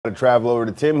To travel over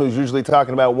to Tim, who's usually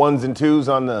talking about ones and twos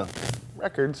on the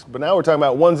records, but now we're talking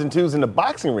about ones and twos in the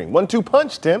boxing ring. 1-2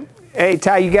 punch, Tim. Hey,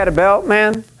 Ty, you got a belt,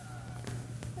 man?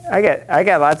 I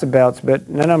got lots of belts, but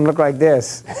none of them look like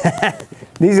this.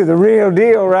 These are the real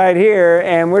deal right here,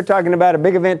 and we're talking about a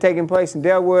big event taking place in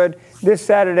Delwood this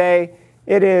Saturday.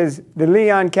 It is the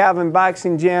Leon Calvin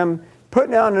Boxing Gym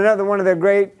putting on another one of their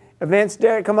great events.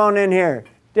 Derek, come on in here.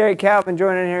 Derek Calvin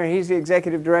joining here. He's the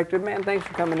executive director. Man, thanks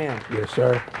for coming in. Yes,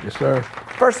 sir. Yes, sir.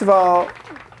 First of all,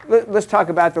 let's talk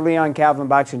about the Leon Calvin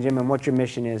Boxing Gym and what your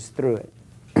mission is through it.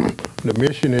 The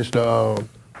mission is to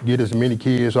get as many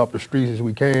kids off the streets as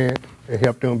we can and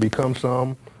help them become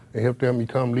some, and help them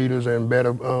become leaders and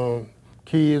better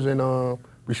kids and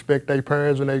respect their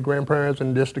parents and their grandparents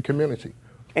and just the community.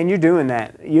 And you're doing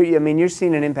that. I mean, you're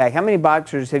seeing an impact. How many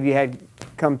boxers have you had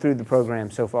come through the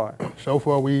program so far? So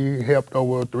far, we helped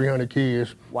over 300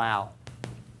 kids. Wow.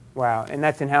 Wow. And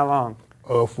that's in how long?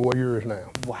 4 years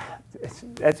now. Wow.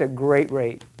 That's a great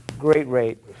rate. Great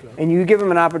rate. And you give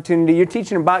them an opportunity. You're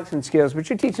teaching them boxing skills, but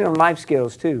you're teaching them life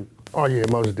skills, too. Oh, yeah,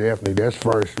 most definitely. That's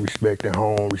first, respecting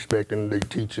home, respecting the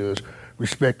teachers,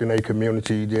 respecting their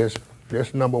community.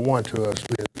 That's number one to us,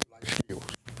 life skills.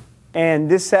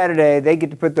 And this Saturday, they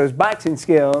get to put those boxing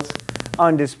skills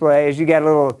on display as you got a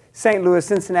little St.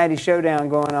 Louis-Cincinnati showdown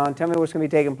going on. Tell me what's going to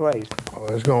be taking place.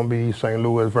 It's going to be St.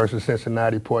 Louis versus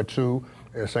Cincinnati Part 2.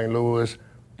 And St. Louis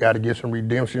got to get some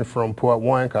redemption from Part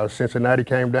 1 because Cincinnati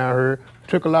came down here,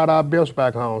 took a lot of our belts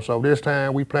back home. So this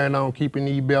time we plan on keeping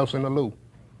these belts in the loop.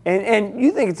 And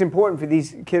you think it's important for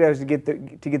these kiddos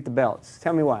to get the belts.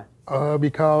 Tell me why.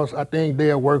 Because I think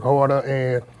they'll work harder,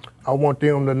 and I want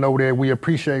them to know that we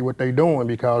appreciate what they're doing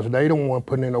because they don't want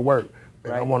putting in the work.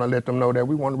 And I want to let them know that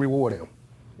we want to reward them.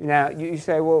 Now, you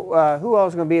say, well, who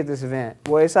else is going to be at this event?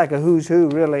 Well, it's like a who's who,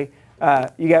 really.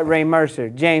 You got Ray Mercer,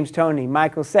 James Toney,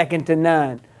 Michael Second to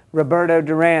None, Roberto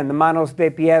Duran, the Manos de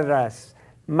Piedras,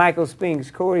 Michael Spinks,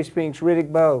 Corey Spinks,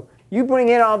 Riddick Bowe. You bring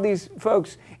in all these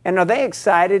folks, and are they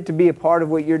excited to be a part of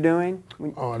what you're doing?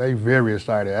 Oh, they very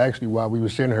excited. Actually, while we were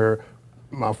sitting here,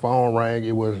 my phone rang.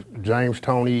 It was James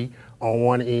Toney on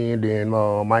one end and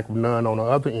Michael Nunn on the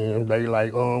other end. They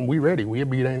like, we ready. We'll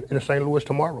be in St. Louis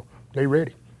tomorrow. They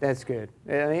ready. That's good.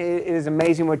 I mean, it is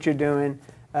amazing what you're doing,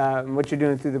 what you're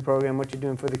doing through the program, what you're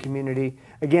doing for the community.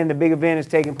 Again, the big event is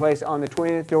taking place on the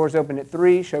 20th. Doors open at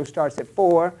 3. Show starts at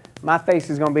 4. My face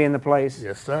is going to be in the place.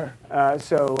 Yes, sir.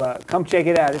 So come check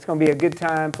it out. It's going to be a good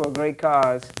time for a great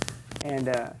cause. And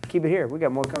keep it here. We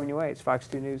got more coming your way. It's Fox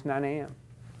 2 News, 9 a.m.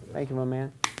 Thank you, my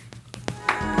man.